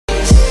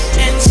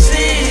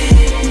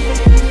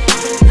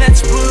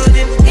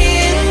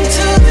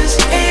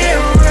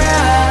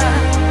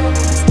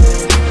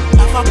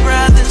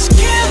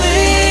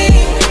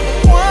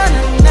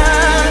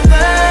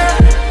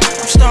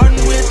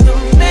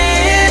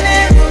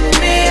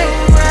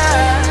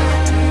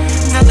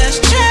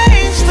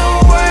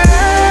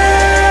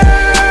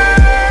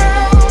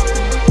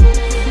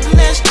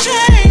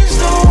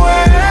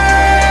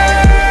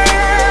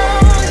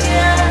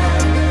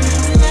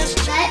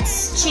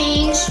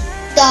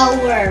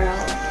the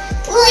world.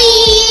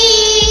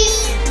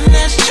 Please.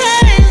 Let's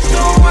change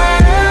the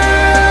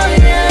world,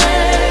 yeah,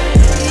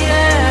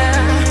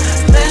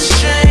 yeah.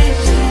 Let's change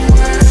the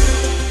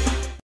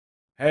world.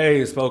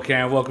 Hey,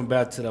 Spokane, welcome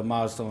back to the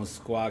Milestone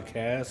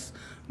Squadcast.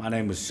 My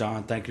name is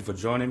Sean. Thank you for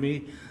joining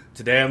me.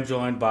 Today I'm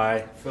joined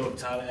by Philip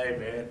Tyler. Hey,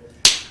 man.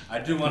 I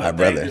do want to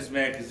thank this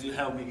man because you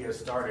helped me get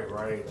started,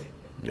 right?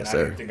 Yes, I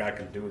sir. didn't think I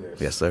could do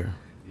this. Yes, sir.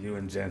 You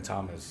and Jen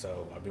Thomas.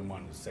 So I've been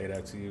wanting to say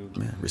that to you.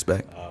 Man,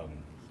 respect.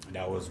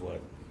 That was, what,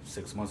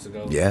 6 months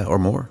ago? Yeah, or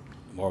more.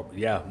 More,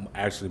 yeah,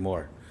 actually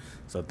more.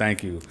 So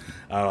thank you.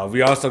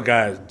 We also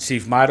got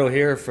Chief Midle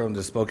here from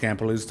the Spokane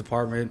Police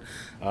Department,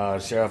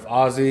 Sheriff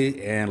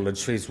Ozzie and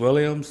Latrice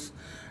Williams.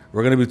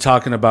 We're going to be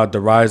talking about the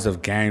rise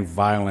of gang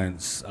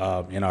violence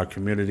in our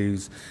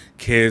communities,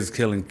 kids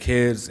killing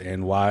kids,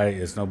 and why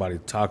is nobody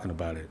talking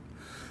about it.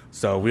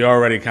 So we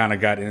already kind of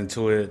got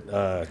into it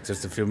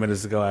just a few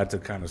minutes ago. I had to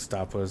kind of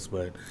stop us.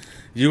 But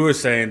you were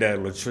saying that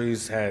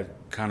Latrice had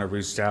kind of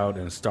reached out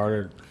and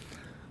started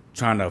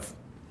trying to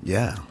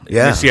Yeah.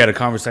 She had a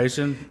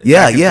conversation.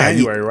 Yeah, back in yeah.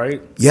 January,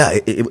 right? Yeah,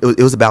 it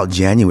was about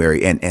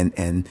January,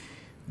 and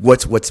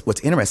what's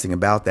interesting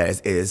about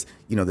that is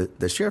you know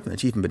the sheriff and the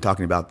chief have been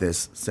talking about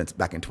this since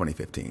back in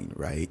 2015,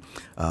 right?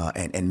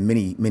 And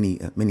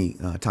many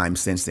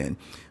times since then.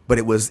 But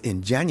it was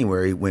in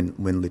January when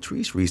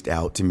Latrice reached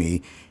out to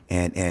me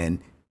and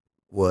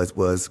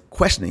was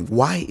questioning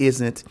why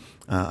isn't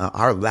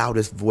our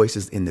loudest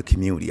voices in the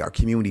community, our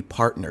community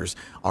partners,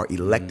 our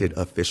elected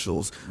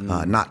officials,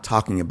 not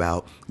talking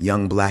about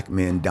young black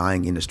men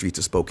dying in the streets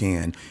of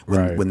Spokane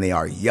when they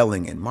are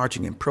yelling and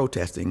marching and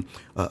protesting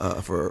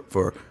for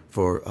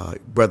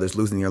brothers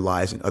losing their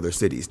lives in other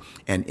cities.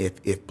 And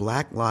if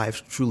black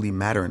lives truly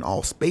matter in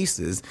all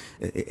spaces,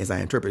 as I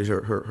interpreted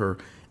her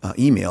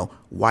email,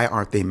 why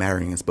aren't they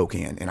mattering in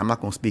Spokane? And I'm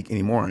not going to speak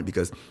anymore on it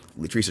because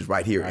Latrice is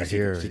right here.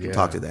 She can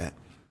talk to that.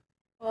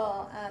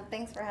 Well,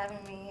 thanks for having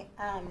me.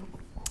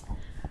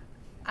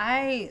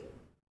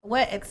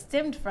 What it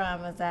stemmed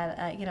from is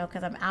that,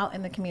 because I'm out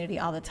in the community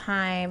all the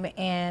time,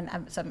 and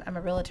I'm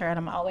a realtor, and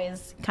I'm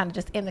always kind of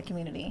just in the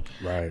community.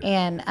 Right.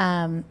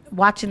 And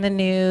watching the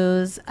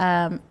news,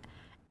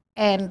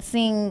 and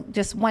seeing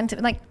just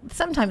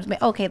sometimes,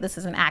 okay, this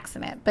is an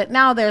accident, but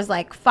now there's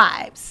like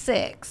 5,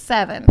 6,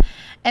 7.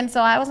 And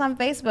so I was on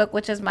Facebook,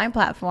 which is my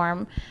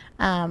platform,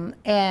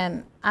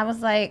 and I was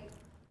like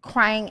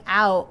crying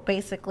out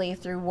basically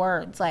through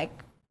words, like,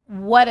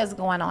 what is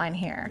going on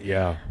here?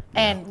 Yeah.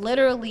 And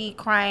literally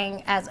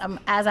crying as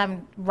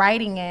I'm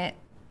writing it,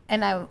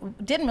 and I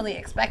didn't really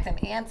expect an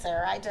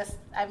answer. I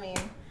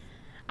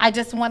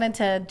just wanted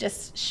to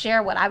just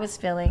share what I was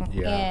feeling.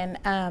 Yeah.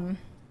 And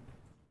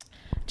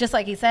just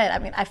like he said,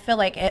 I feel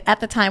like at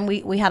the time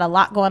we had a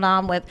lot going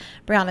on with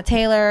Breonna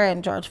Taylor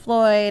and George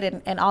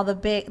Floyd and all the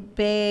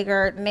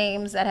bigger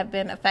names that have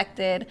been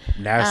affected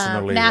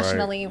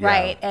nationally,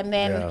 right?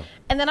 Yeah.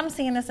 And then I'm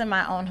seeing this in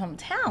my own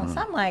hometown. So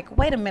I'm like,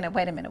 wait a minute.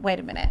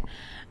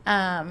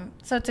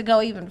 So to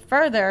go even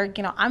further,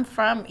 I'm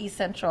from East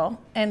Central,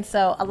 and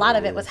so a lot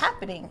of it was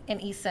happening in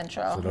East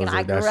Central. So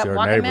I grew up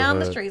walking down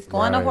the streets,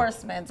 going to Right.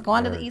 Horseman's,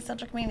 going to the East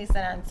Central Community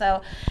Center,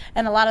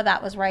 and a lot of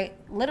that was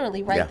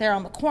literally right there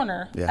on the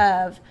corner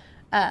of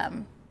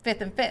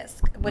Fifth and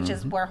Fisk, which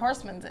is where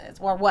Horseman's is,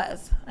 or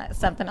was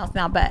something else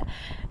now. But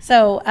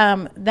so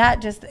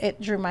that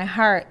it drew my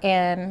heart,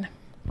 and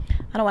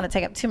I don't want to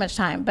take up too much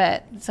time,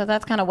 but so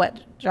that's kind of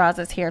what draws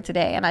us here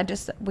today. And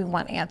we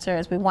want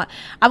answers.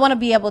 I want to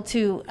be able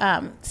to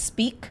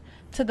speak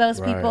to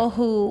those people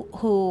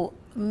who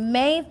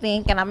may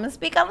think, and I'm going to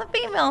speak on the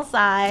female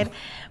side,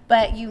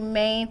 but you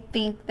may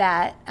think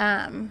that,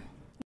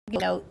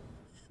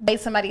 way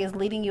somebody is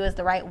leading you is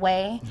the right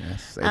way.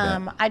 Yes, say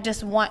that. I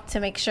just want to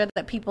make sure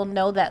that people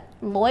know that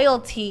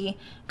loyalty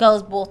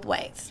goes both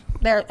ways.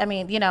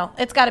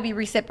 It's got to be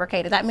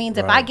reciprocated. That means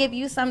if I give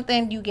you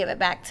something, you give it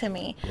back to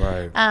me.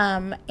 Right.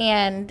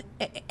 And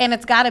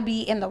it's got to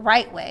be in the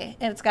right way.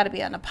 And it's got to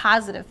be in a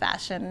positive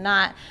fashion,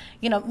 not,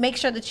 make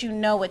sure that you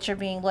know what you're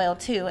being loyal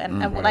to.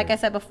 And like I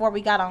said before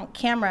we got on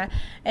camera,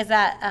 is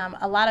that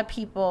a lot of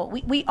people,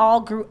 we all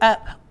grew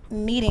up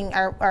needing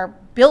or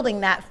building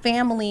that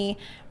family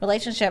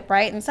relationship,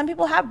 right? And some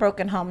people have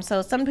broken homes,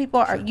 so some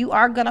people you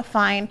are gonna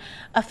find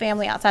a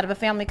family outside of a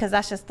family because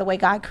that's just the way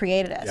God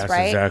created us. That's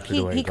right? exactly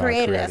the way He God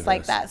created us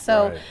like us. that.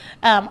 So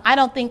I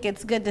don't think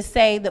it's good to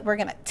say that we're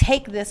gonna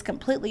take this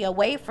completely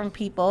away from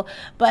people,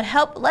 but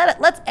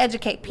let's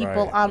educate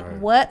people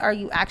on what are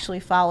you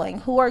actually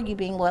following, who are you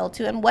being loyal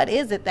to, and what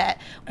is it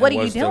what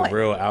are you doing? What's the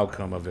real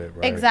outcome of it,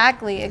 right?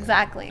 Exactly.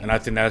 And I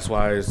think that's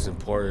why it's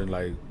important,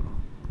 like,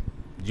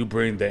 you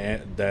bring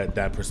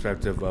that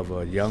perspective of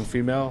a young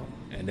female,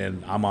 and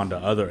then I'm on the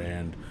other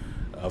end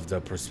of the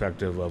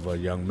perspective of a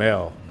young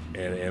male,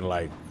 and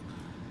like,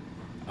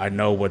 I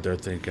know what they're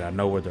thinking, I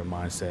know what their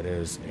mindset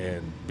is,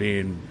 and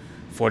being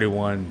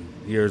 41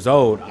 years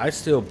old, I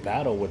still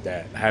battle with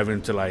that,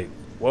 having to like,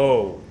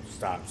 whoa,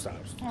 stop.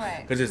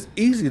 Right. Because it's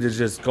easy to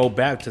just go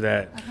back to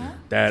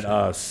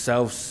that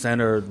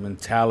self-centered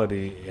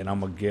mentality, and I'm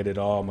gonna get it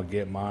all, I'm gonna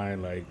get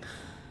mine, like.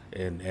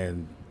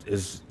 and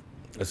it's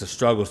a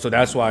struggle. So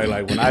that's why,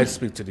 like, when I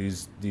speak to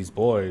these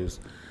boys,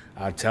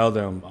 I tell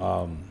them,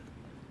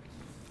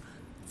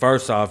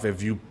 first off,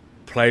 if you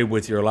play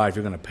with your life,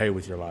 you're going to pay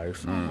with your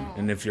life.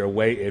 And if you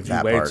wait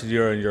till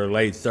you're in your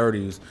late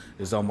 30s,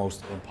 it's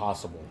almost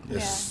impossible.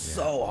 It's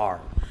so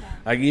hard.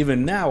 Like,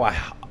 even now, I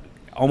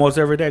almost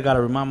every day got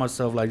to remind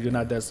myself, like, you're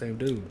not that same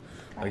dude.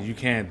 Like, you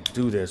can't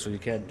do this or you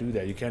can't do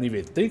that. You can't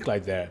even think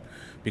like that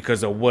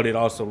because of what it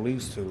also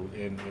leads to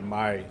in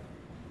my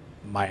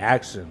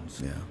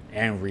actions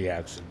and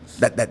reactions.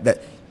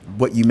 That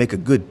what you make a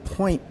good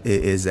point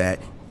is that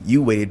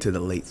you waited to the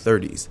late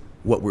 30s.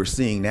 What we're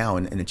seeing now,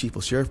 and the chief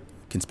of sheriff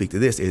can speak to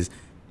this, is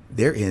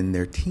they're in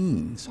their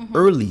teens,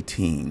 early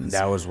teens.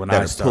 That was when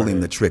that I are started. pulling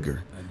the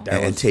trigger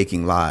and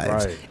taking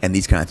lives Right. and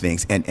these kind of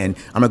things. And I'm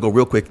gonna go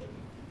real quick.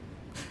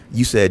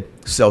 You said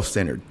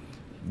self-centered.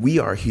 We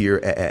are here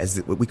as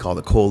what we call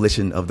the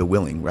coalition of the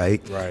willing,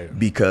 right? Right.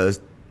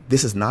 Because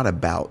this is not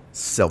about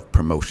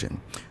self-promotion.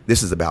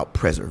 This is about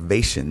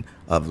preservation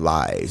of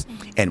lives.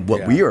 And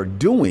what we are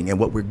doing and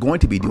what we're going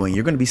to be doing,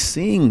 you're going to be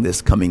seeing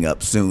this coming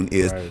up soon,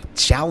 is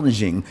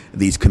challenging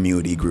these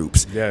community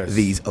groups,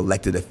 these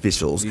elected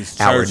officials, These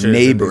our churches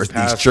neighbors, and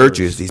these these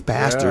churches, these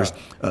pastors.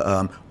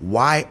 pastors.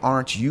 Why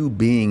aren't you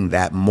being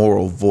that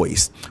moral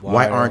voice?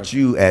 Why aren't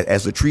you,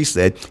 as Latrice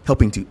said,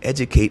 helping to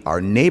educate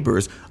our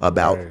neighbors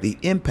about the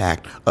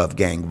impact of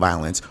gang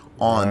violence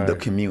on the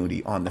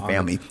community, on the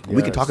family?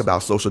 We can talk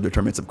about social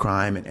determinants of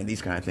crime and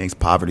these kind of things,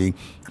 poverty,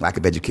 lack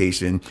of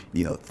education,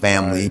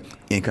 family,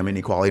 income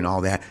inequality and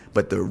all that.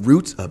 But the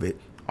roots of it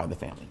are the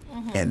family.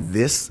 And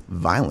this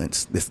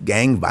violence, this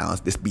gang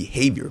violence, this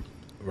behavior,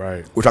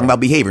 we're talking about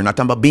behavior, not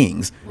talking about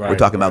beings. We're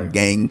talking about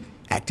gang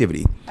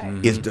activity,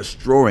 is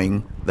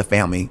destroying the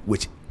family,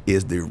 which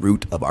is the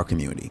root of our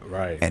community.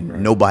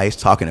 And nobody's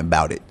talking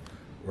about it.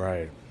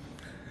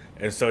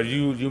 And so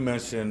you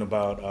mentioned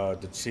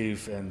about the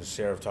chief and the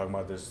sheriff talking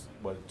about this,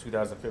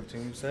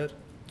 2015 you said?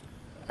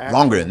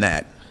 Longer than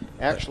that.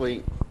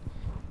 Actually,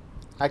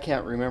 I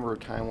can't remember a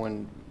time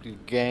when the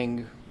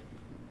gang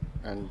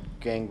and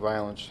gang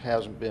violence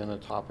hasn't been a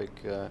topic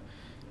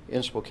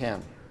in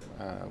Spokane.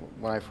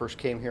 When I first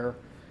came here,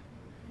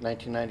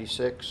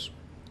 1996,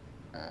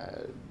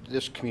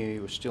 this community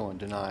was still in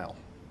denial.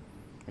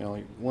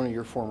 One of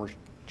your former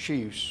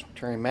chiefs,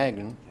 Terry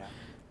Magnan,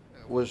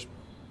 was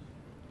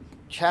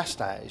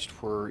chastised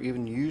for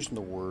even using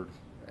the word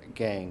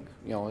gang.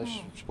 This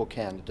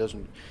Spokane, it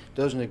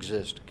doesn't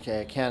exist,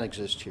 can't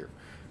exist here.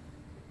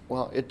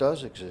 Well, it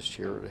does exist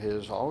here. It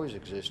has always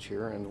existed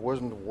here, and one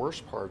of the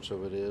worst parts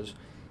of it is,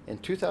 in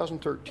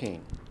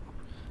 2013,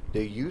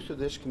 the youth of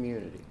this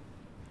community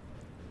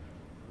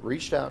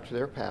reached out to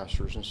their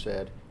pastors and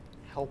said,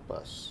 "Help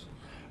us."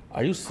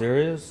 Are you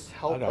serious?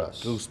 Help I got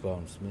us.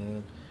 goosebumps,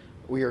 man.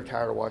 We are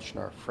tired of watching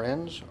our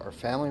friends, our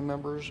family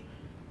members,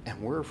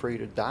 and we're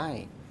afraid of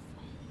dying.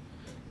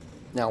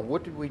 Now,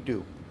 what did we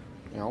do?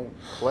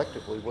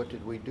 Collectively, what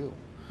did we do?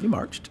 You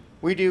marched.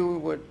 We do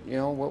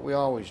what we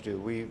always do.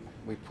 We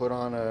put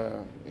on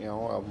a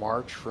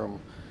march from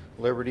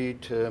Liberty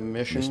to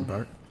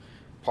Mission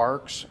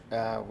Parks.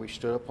 We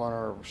stood up on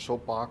our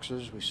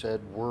soapboxes. We said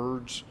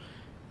words,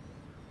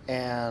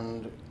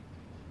 and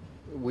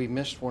we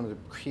missed one of the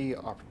key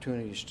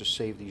opportunities to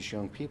save these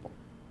young people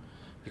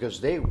because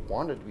they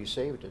wanted to be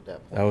saved at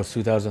that point. That was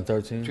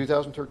 2013?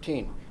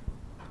 2013.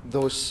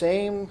 Those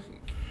same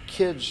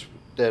kids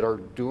that are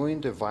doing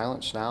the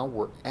violence now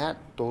were at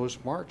those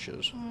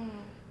marches.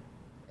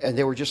 And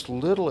they were just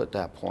little at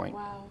that point.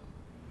 Wow.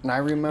 And I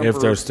remember... If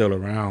they're still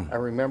around. I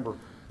remember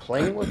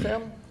playing with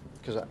them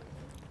because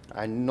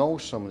I know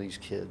some of these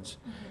kids.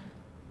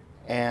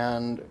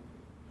 And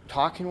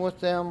talking with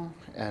them,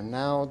 and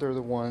now they're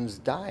the ones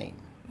dying.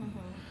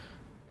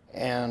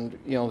 And,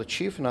 the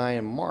chief and I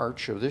in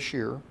March of this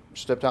year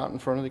stepped out in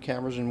front of the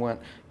cameras and went,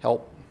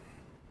 "Help."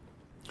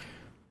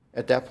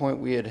 At that point,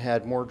 we had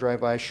had more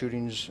drive-by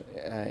shootings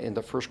in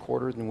the first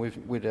quarter than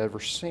we'd ever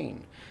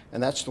seen.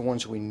 And that's the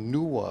ones we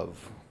knew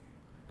of,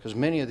 because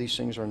many of these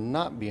things are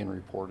not being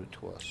reported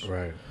to us.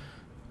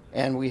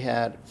 And we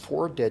had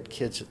 4 dead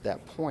kids at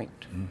that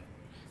point.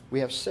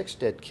 We have 6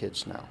 dead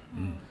kids now.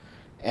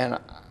 And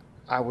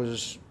I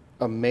was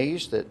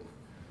amazed that,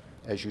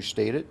 as you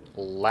stated,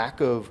 lack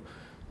of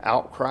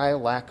outcry,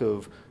 lack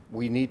of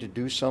we need to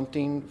do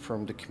something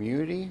from the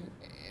community.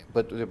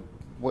 But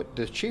what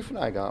the chief and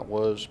I got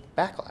was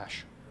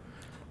backlash.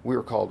 We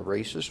were called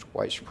racist,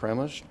 white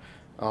supremacist.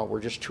 We're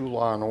just too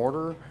law and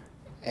order.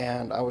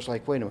 And I was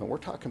like, wait a minute, we're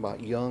talking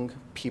about young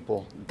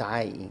people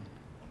dying.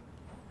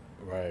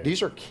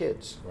 These are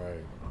kids.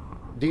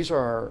 These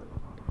are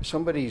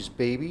somebody's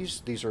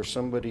babies. These are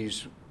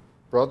somebody's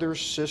brothers,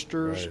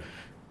 sisters.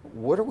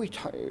 What are we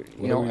talking,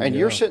 and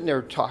you're sitting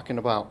there talking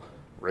about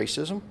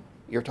racism.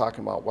 You're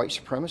talking about white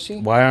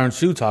supremacy. Why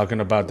aren't you talking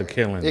about the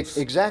killings?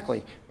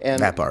 Exactly.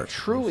 And that part.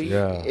 Truly,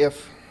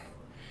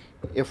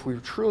 if we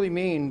truly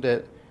mean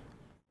that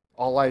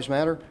all lives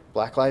matter,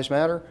 Black Lives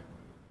Matter,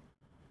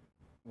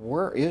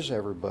 where is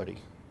everybody?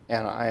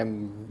 And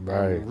I'm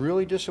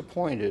really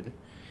disappointed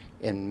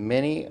in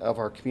many of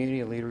our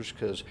community leaders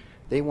because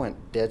they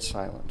went dead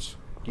silence.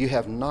 You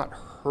have not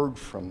heard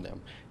from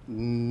them.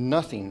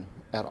 Nothing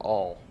at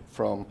all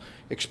from,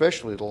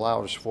 especially the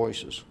loudest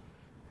voices.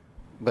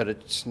 But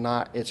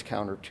it's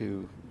counter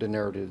to the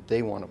narrative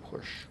they want to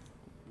push.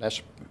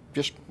 That's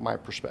just my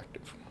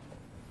perspective.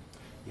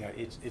 Yeah,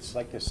 it's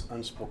like this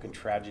unspoken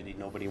tragedy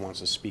nobody wants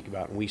to speak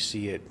about, and we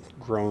see it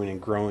growing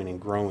and growing and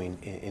growing,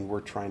 and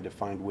we're trying to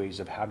find ways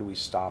of how do we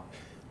stop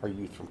our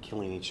youth from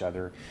killing each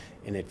other.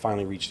 And it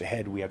finally reached a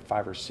head. We had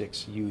 5 or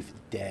 6 youth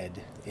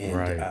dead. And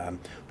Right.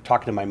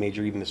 Talking to my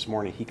major even this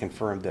morning, he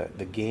confirmed that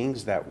the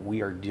gangs that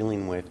we are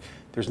dealing with,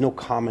 there's no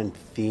common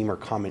theme or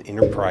common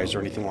enterprise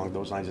or anything along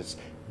those lines.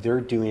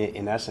 They're doing it,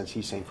 in essence,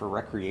 he's saying, for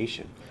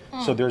recreation.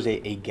 So there's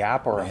a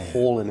gap or a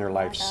hole in their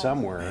life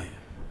somewhere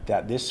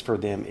that this for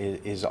them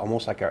is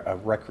almost like a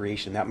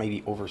recreation. That may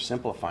be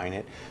oversimplifying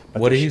it.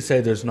 But What did there's- he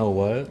say? There's no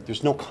what?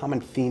 There's no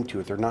common theme to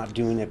it. They're not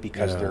doing it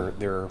because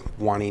they're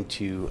wanting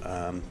to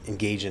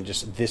engage in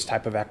just this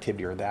type of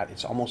activity or that.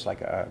 It's almost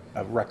like a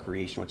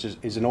recreation, which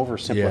is an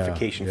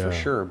oversimplification Yeah, for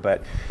yeah. sure.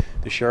 But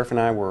the sheriff and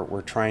I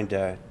were trying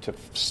to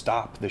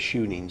stop the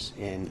shootings,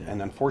 and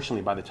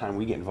unfortunately, by the time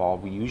we get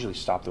involved, we usually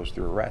stop those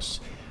through arrests.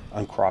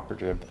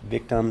 Uncooperative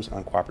victims,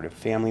 uncooperative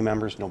family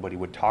members, nobody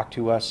would talk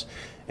to us.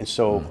 And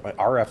so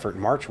our effort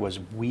in March was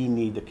we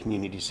need the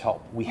community's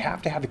help. We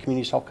have to have the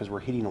community's help because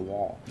we're hitting a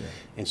wall.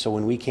 And so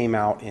when we came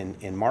out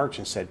in March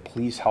and said,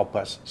 please help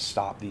us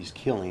stop these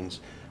killings,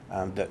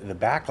 the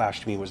backlash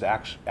to me was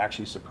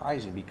actually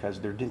surprising because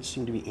there didn't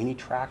seem to be any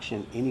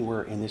traction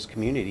anywhere in this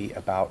community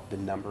about the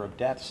number of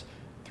deaths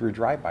through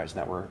drive-bys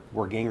that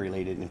were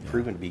gang-related and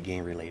proven to be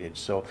gang-related.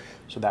 So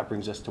that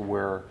brings us to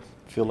where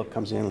Philip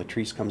comes in,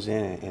 Latrice comes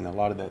in, and a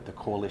lot of the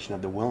coalition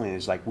of the willing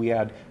is like we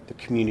had the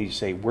community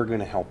say, we're going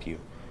to help you.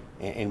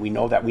 And we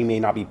know that we may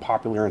not be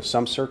popular in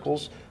some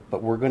circles,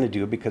 but we're going to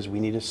do it because we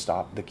need to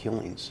stop the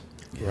killings.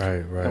 Right,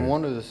 right. And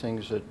one of the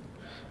things that,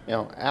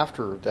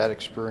 after that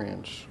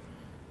experience,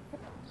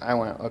 I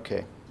went,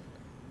 okay,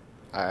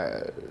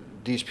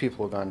 these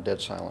people have gone dead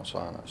silence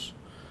on us.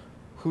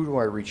 Who do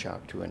I reach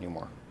out to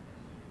anymore?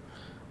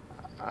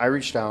 I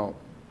reached out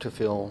to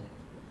Phil.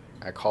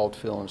 I called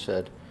Phil and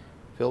said,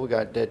 Phil, we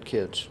got dead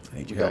kids.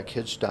 Need We your got help.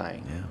 kids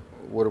dying. Yeah.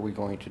 What are we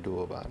going to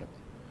do about it?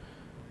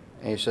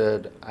 And he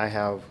said, I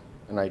have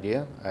an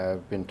idea.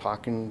 I've been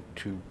talking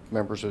to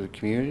members of the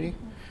community.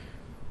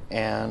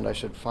 And I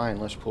said, fine,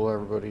 let's pull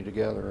everybody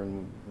together.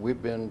 And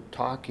we've been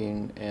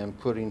talking and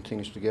putting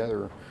things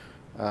together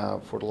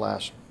for the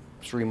last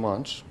 3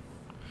 months.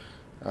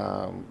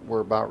 We're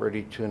about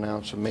ready to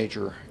announce a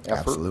major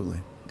effort. Absolutely.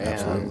 And,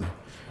 Absolutely.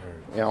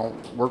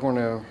 we're going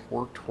to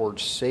work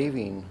towards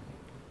saving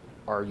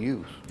our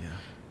youth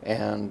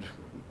and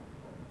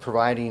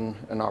providing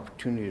an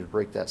opportunity to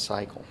break that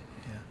cycle.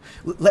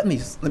 Let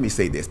me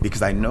say this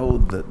because I know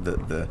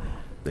the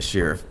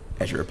sheriff,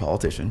 as you're a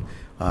politician,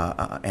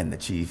 and the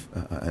chief,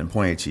 an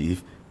appointed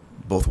chief,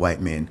 both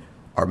white men,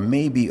 are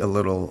maybe a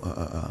little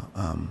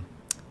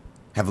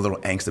have a little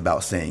angst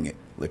about saying it.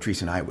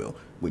 Latrice and I will.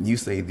 When you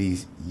say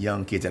these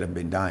young kids that have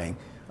been dying,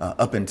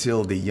 up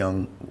until the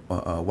young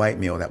white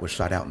male that was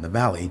shot out in the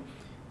valley,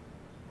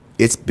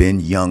 it's been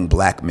young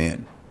black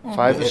men.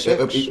 5 to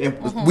 6.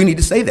 We need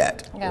to say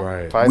that. Yeah.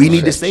 Right. 5 We to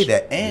need to 6. say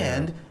that.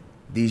 And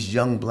these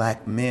young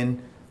black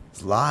men's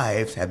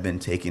lives have been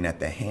taken at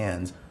the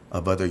hands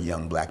of other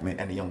young black men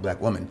and a young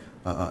black woman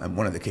in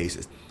one of the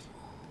cases.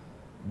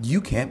 You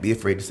can't be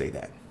afraid to say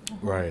that.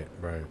 Right,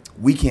 right,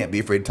 We can't be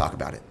afraid to talk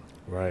about it.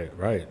 right,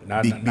 right.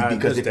 Not, Be- not in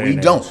because this if day we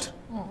and don't,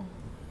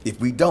 age.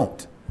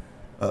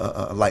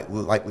 like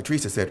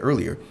Latrice said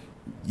earlier,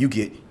 you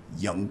get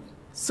young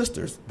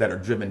sisters that are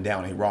driven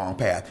down a wrong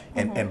path.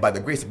 And by the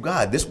grace of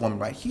God, this woman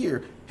right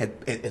here has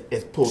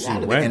pulled out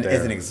of it went and there.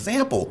 as an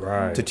example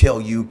Right. to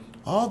tell you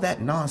all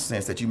that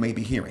nonsense that you may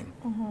be hearing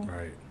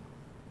Right.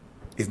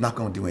 is not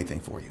going to do anything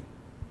for you.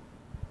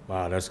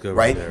 Wow, that's good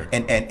Right? there.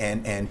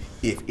 And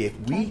if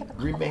we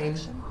remain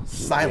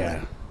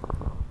silent,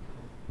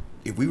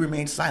 if we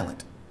remain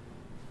silent,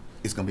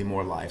 it's going to be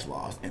more lives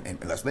lost and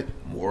let's say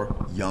more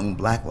young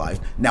black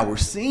lives. Now we're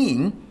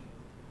seeing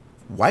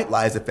white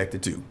lives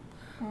affected too,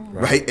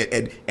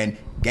 right? And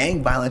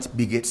gang violence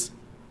begets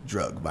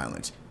drug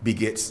violence,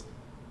 begets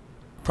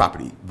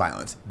property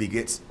violence,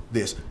 begets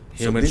this.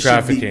 Human this should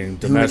trafficking,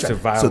 domestic So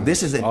violence,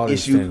 this is an all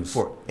these issue things.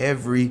 for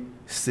every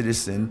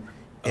citizen,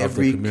 Of the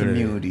every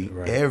community, community,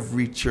 right.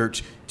 every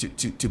church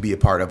to be a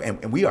part of.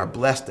 And we are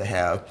blessed to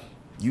have,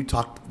 you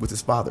talked with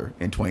his father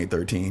in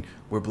 2013.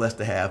 We're blessed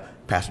to have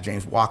Pastor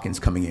James Watkins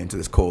coming into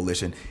this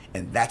coalition.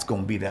 And that's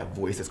going to be that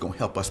voice that's going to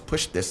help us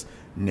push this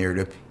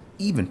narrative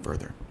even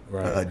further,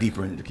 Right.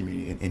 deeper into the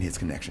community in his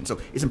connection. So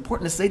it's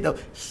important to say, though,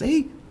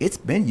 it's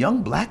been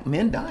young black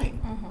men dying.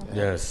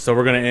 Yes. So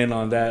we're going to end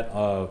on that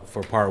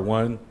for part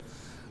 1.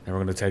 And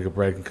we're going to take a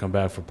break and come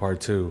back for part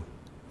 2.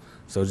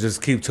 So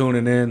just keep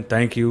tuning in.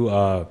 Thank you.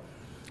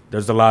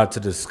 There's a lot to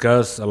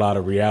discuss, a lot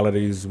of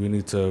realities we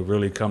need to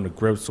really come to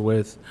grips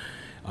with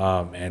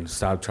and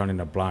stop turning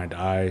a blind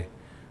eye.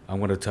 I'm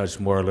going to touch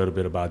more a little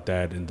bit about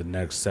that in the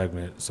next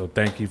segment. So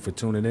thank you for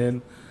tuning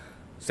in.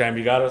 Sam,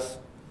 you got us?